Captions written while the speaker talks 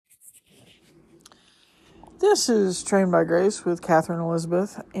This is Trained by Grace with Catherine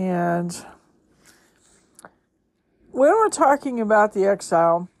Elizabeth, and when we're talking about the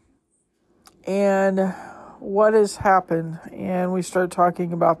exile and what has happened, and we start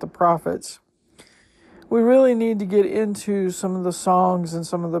talking about the prophets, we really need to get into some of the songs and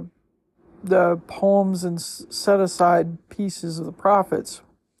some of the poems and set-aside pieces of the prophets.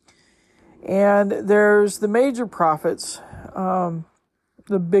 And there's the major prophets,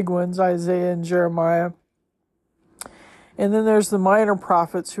 the big ones, Isaiah and Jeremiah. And then there's the minor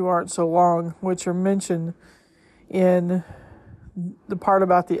prophets who aren't so long, which are mentioned in the part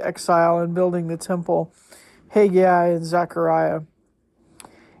about the exile and building the temple, Haggai and Zechariah.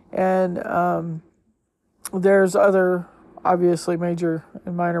 And there's other, obviously, major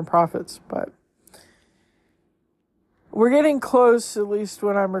and minor prophets, but we're getting close, at least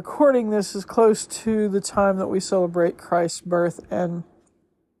when I'm recording this, is close to the time that we celebrate Christ's birth. And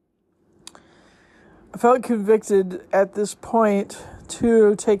I felt convicted at this point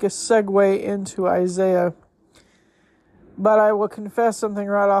to take a segue into Isaiah. But I will confess something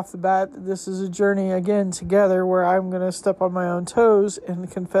right off the bat, that this is a journey again together where I'm going to step on my own toes and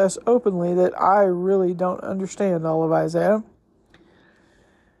confess openly that I really don't understand all of Isaiah.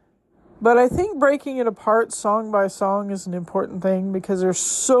 But I think breaking it apart song by song is an important thing, because there's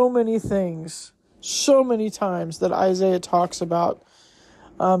so many things, so many times that Isaiah talks about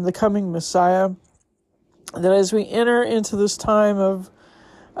the coming Messiah, that as we enter into this time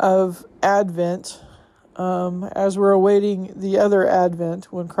of Advent, as we're awaiting the other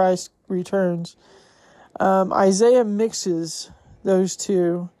Advent when Christ returns, Isaiah mixes those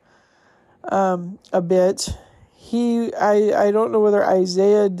two a bit. I don't know whether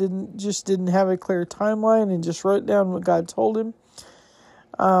Isaiah didn't have a clear timeline and just wrote down what God told him.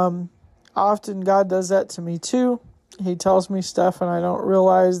 Often God does that to me too. He tells me stuff and I don't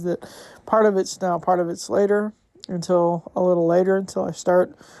realize that part of it's now, part of it's later, until a little later, until I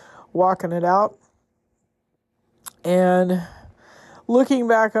start walking it out. And looking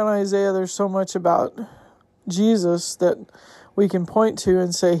back on Isaiah, there's so much about Jesus that we can point to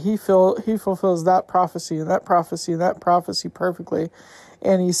and say he fulfills that prophecy and that prophecy and that prophecy perfectly.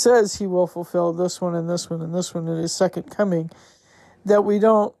 And he says he will fulfill this one and this one and this one in his second coming. That we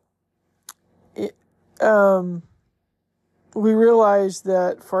don't... we realize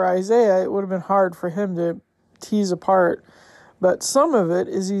that for Isaiah, it would have been hard for him to tease apart, but some of it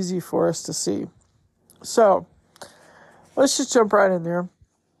is easy for us to see. So, let's just jump right in there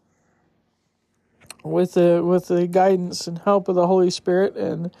with the guidance and help of the Holy Spirit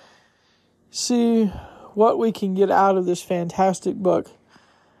and see what we can get out of this fantastic book.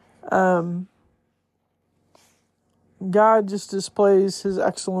 God just displays his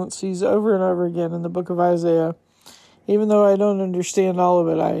excellencies over and over again in the book of Isaiah. Even though I don't understand all of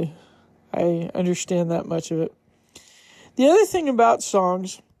it, I understand that much of it. The other thing about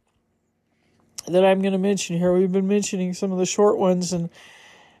songs that I'm going to mention here, we've been mentioning some of the short ones, and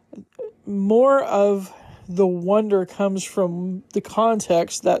more of the wonder comes from the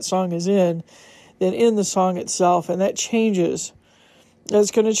context that song is in than in the song itself, and that changes. That's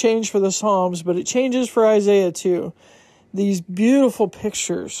going to change for the Psalms, but it changes for Isaiah too. These beautiful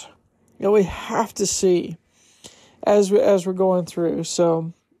pictures that we have to see as we're going through.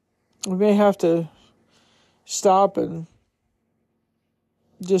 So we may have to stop and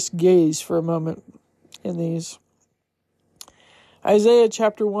just gaze for a moment in these. Isaiah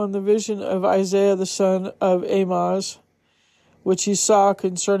chapter 1, the vision of Isaiah the son of Amoz, which he saw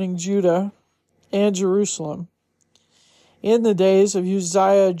concerning Judah and Jerusalem in the days of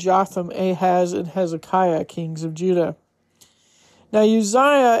Uzziah, Jotham, Ahaz, and Hezekiah, kings of Judah. Now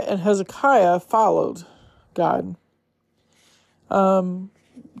Uzziah and Hezekiah followed God.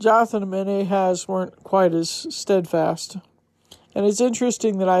 Jotham and Ahaz weren't quite as steadfast. And it's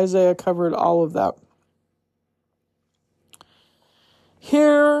interesting that Isaiah covered all of that.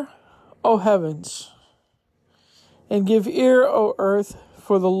 Hear, O heavens, and give ear, O earth,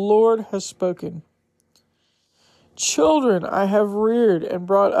 for the Lord has spoken. Children I have reared and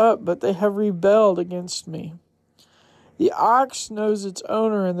brought up, but they have rebelled against me. The ox knows its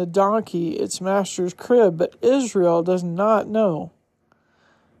owner, and the donkey its master's crib, but Israel does not know.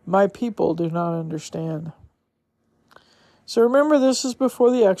 My people do not understand. So remember, this is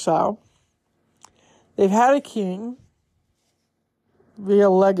before the exile. They've had a king via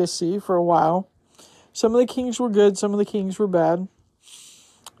legacy for a while. Some of the kings were good, some of the kings were bad.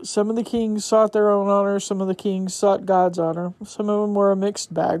 Some of the kings sought their own honor, some of the kings sought God's honor. Some of them were a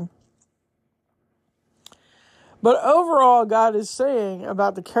mixed bag. But overall, God is saying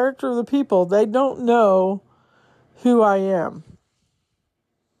about the character of the people, they don't know who I am.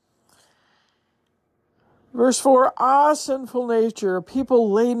 Verse 4, Ah, sinful nature, a people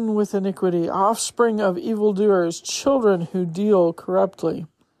laden with iniquity, offspring of evildoers, children who deal corruptly.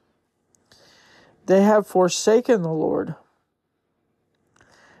 They have forsaken the Lord.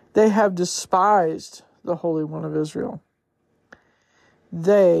 They have despised the Holy One of Israel.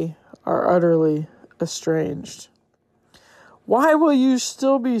 They are utterly estranged. Why will you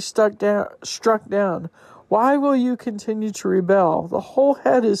still be struck down? Why will you continue to rebel? The whole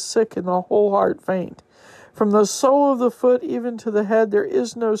head is sick and the whole heart faint. From the sole of the foot even to the head there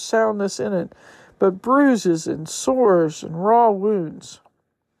is no soundness in it, but bruises and sores and raw wounds.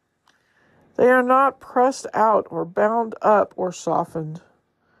 They are not pressed out or bound up or softened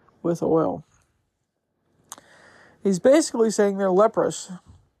with oil. He's basically saying they're leprous.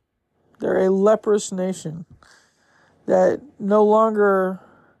 They're a leprous nation that no longer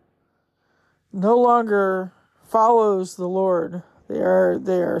follows the Lord. They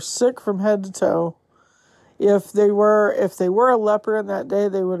are sick from head to toe. If they were a leper in that day,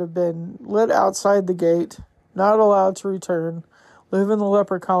 they would have been lit outside the gate, not allowed to return, live in the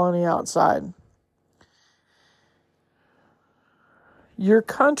leper colony outside. Your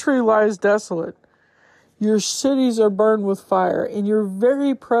country lies desolate. Your cities are burned with fire. In your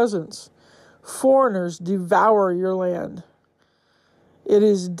very presence, foreigners devour your land. It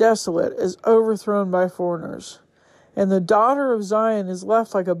is desolate, as overthrown by foreigners. And the daughter of Zion is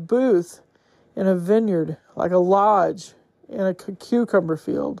left like a booth in a vineyard, like a lodge in a cucumber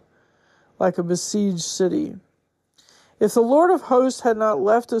field, like a besieged city. If the Lord of hosts had not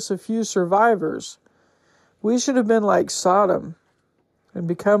left us a few survivors, we should have been like Sodom and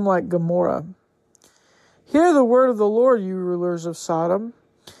become like Gomorrah. Hear the word of the Lord, you rulers of Sodom.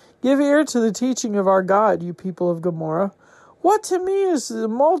 Give ear to the teaching of our God, you people of Gomorrah. What to me is the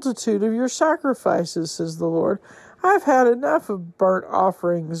multitude of your sacrifices, says the Lord. I've had enough of burnt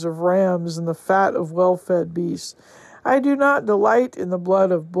offerings of rams and the fat of well-fed beasts. I do not delight in the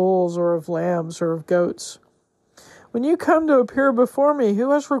blood of bulls or of lambs or of goats. When you come to appear before me,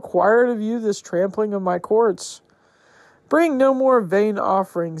 who has required of you this trampling of my courts? Bring no more vain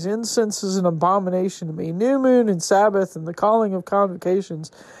offerings. Incense is an abomination to me. New moon and Sabbath and the calling of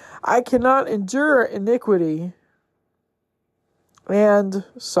convocations. I cannot endure iniquity and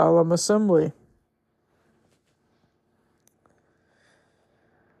solemn assembly.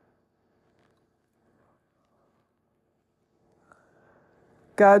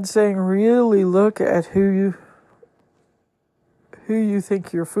 God's saying, really look at who you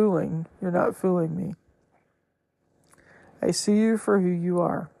think you're fooling. You're not fooling me. I see you for who you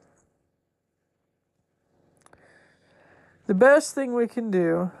are. The best thing we can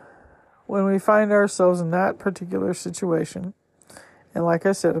do when we find ourselves in that particular situation, and like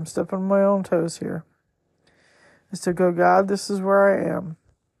I said, I'm stepping on my own toes here, is to go, God, this is where I am.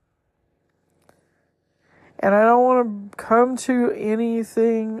 And I don't want to come to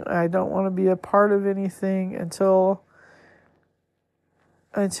anything. I don't want to be a part of anything until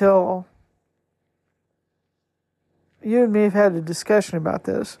you and me have had a discussion about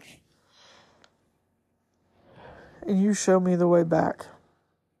this. And you show me the way back.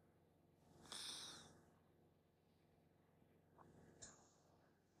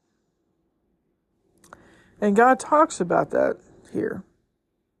 And God talks about that here.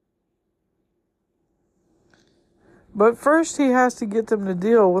 But first he has to get them to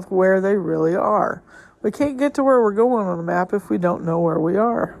deal with where they really are. We can't get to where we're going on the map if we don't know where we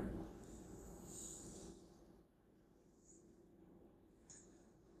are.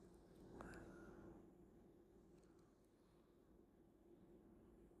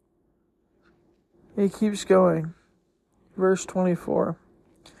 He keeps going. Verse 24.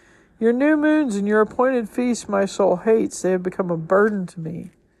 Your new moons and your appointed feasts my soul hates. They have become a burden to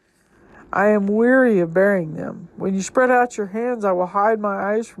me. I am weary of bearing them. When you spread out your hands, I will hide my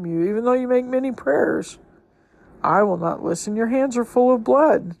eyes from you, even though you make many prayers. I will not listen. Your hands are full of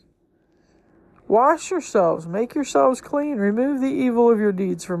blood. Wash yourselves, make yourselves clean. Remove the evil of your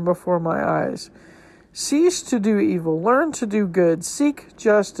deeds from before my eyes. Cease to do evil. Learn to do good. Seek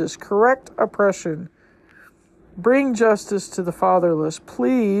justice. Correct oppression. Bring justice to the fatherless.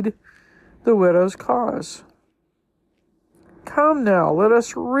 Plead the widow's cause. Come now, let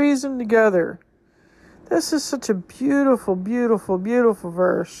us reason together. This is such a beautiful, beautiful,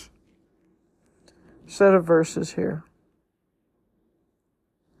 beautiful set of verses here.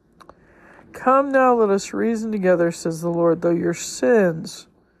 Come now, let us reason together, says the Lord. Though your sins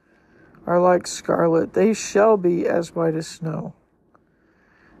are like scarlet, they shall be as white as snow.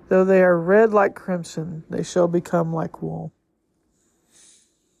 Though they are red like crimson, they shall become like wool.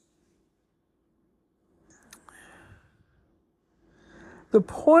 The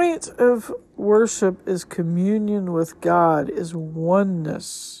point of worship is communion with God, is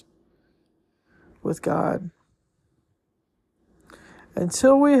oneness with God.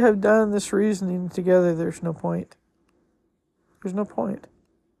 Until we have done this reasoning together, there's no point. There's no point.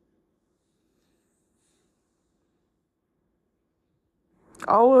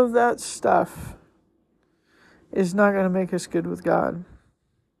 All of that stuff is not going to make us good with God.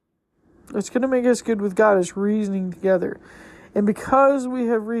 What's going to make us good with God is reasoning together. And because we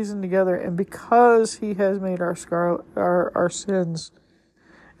have reasoned together, and because He has made our sins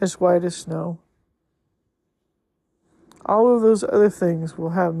as white as snow, all of those other things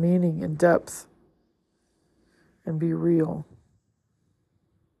will have meaning and depth and be real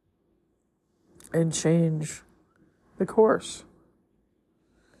and change the course.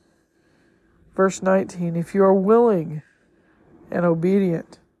 Verse 19, if you are willing and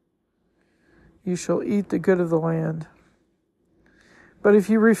obedient, you shall eat the good of the land. But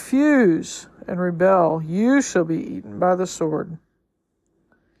if you refuse and rebel, you shall be eaten by the sword.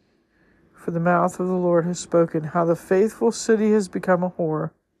 For the mouth of the Lord has spoken, how the faithful city has become a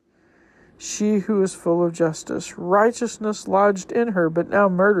whore, she who is full of justice. Righteousness lodged in her, but now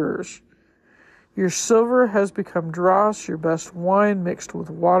murderers. Your silver has become dross, your best wine mixed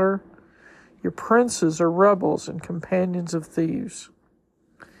with water. Your princes are rebels and companions of thieves.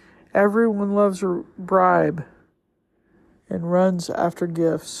 Everyone loves a bribe and runs after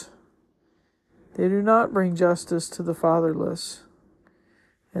gifts. They do not bring justice to the fatherless,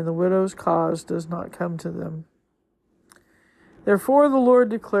 and the widow's cause does not come to them. Therefore the Lord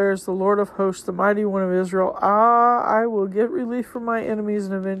declares, the Lord of hosts, the mighty one of Israel, I will get relief from my enemies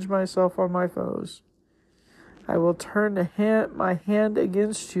and avenge myself on my foes. I will turn my hand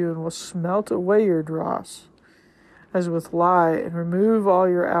against you and will smelt away your dross as with lye and remove all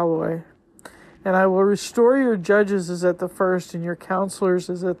your alloy. And I will restore your judges as at the first and your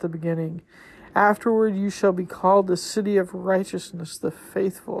counselors as at the beginning. Afterward you shall be called the city of righteousness, the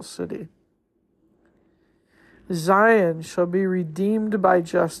faithful city. Zion shall be redeemed by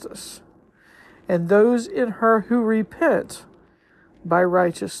justice, and those in her who repent by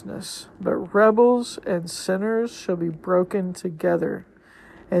righteousness. But rebels and sinners shall be broken together,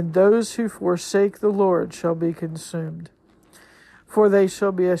 and those who forsake the Lord shall be consumed. For they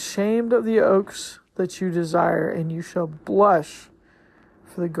shall be ashamed of the oaks that you desire, and you shall blush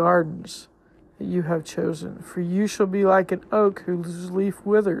for the gardens that you have chosen. For you shall be like an oak whose leaf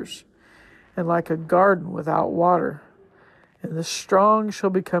withers, and like a garden without water. And the strong shall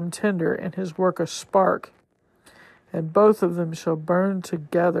become tender, and his work a spark, and both of them shall burn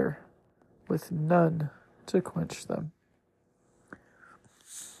together, with none to quench them.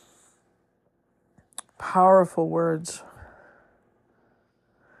 Powerful words.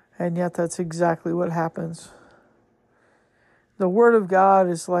 And yet that's exactly what happens. The Word of God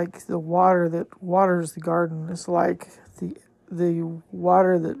is like the water that waters the garden. It's like the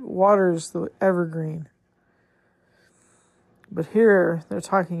water that waters the evergreen. But here they're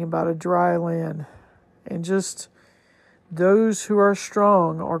talking about a dry land. And just those who are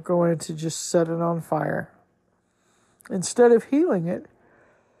strong are going to just set it on fire. Instead of healing it,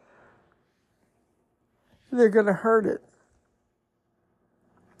 they're going to hurt it.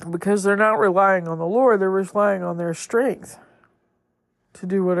 Because they're not relying on the Lord, they're relying on their strength to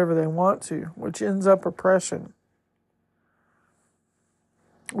do whatever they want to, which ends up oppression,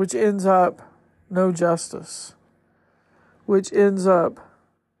 which ends up no justice, which ends up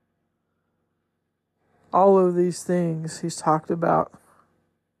all of these things he's talked about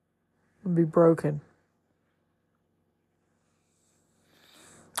will be broken.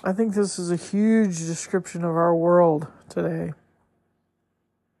 I think this is a huge description of our world today.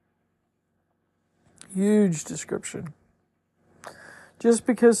 Huge description. Just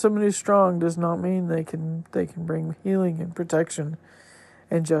because somebody's strong does not mean they can bring healing and protection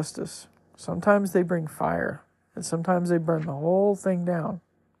and justice. Sometimes they bring fire, and sometimes they burn the whole thing down.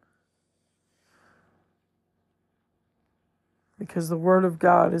 Because the Word of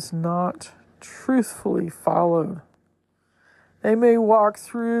God is not truthfully followed. They may walk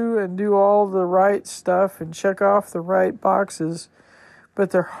through and do all the right stuff and check off the right boxes,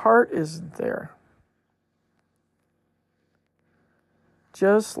 but their heart isn't there.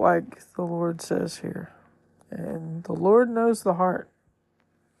 Just like the Lord says here. And the Lord knows the heart.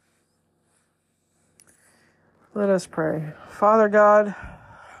 Let us pray. Father God,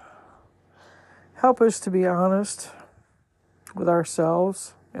 help us to be honest with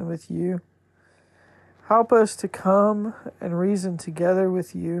ourselves and with you. Help us to come and reason together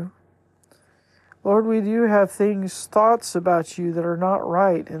with you. Lord, we do have thoughts about you that are not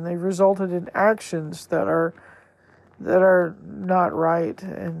right, and they've resulted in actions that are that are not right,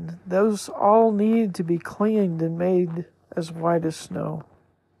 and those all need to be cleaned and made as white as snow.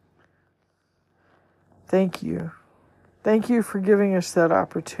 Thank you. Thank you for giving us that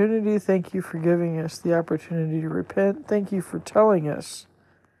opportunity. Thank you for giving us the opportunity to repent. Thank you for telling us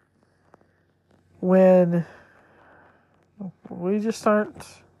when we just aren't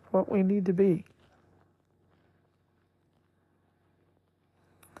what we need to be.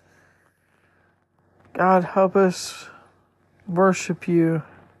 God, help us worship you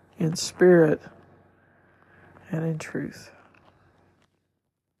in spirit and in truth.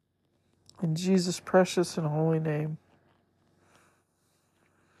 In Jesus' precious and holy name.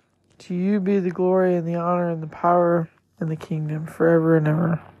 To you be the glory and the honor and the power and the kingdom forever and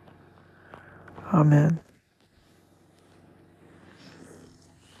ever. Amen.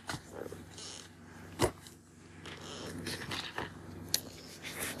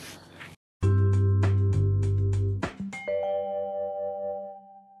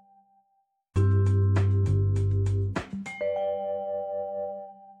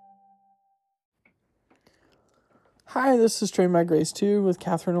 Hi, this is Trained by Grace 2 with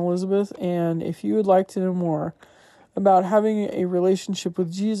Catherine Elizabeth, and if you would like to know more about having a relationship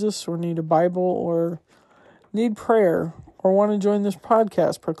with Jesus, or need a Bible, or need prayer, or want to join this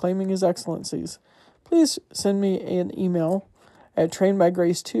podcast proclaiming His excellencies, please send me an email at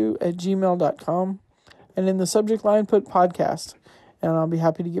trainedbygrace2@gmail.com, and in the subject line put podcast, and I'll be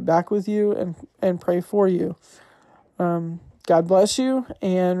happy to get back with you and pray for you. God bless you,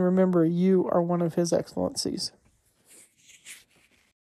 and remember, you are one of His excellencies.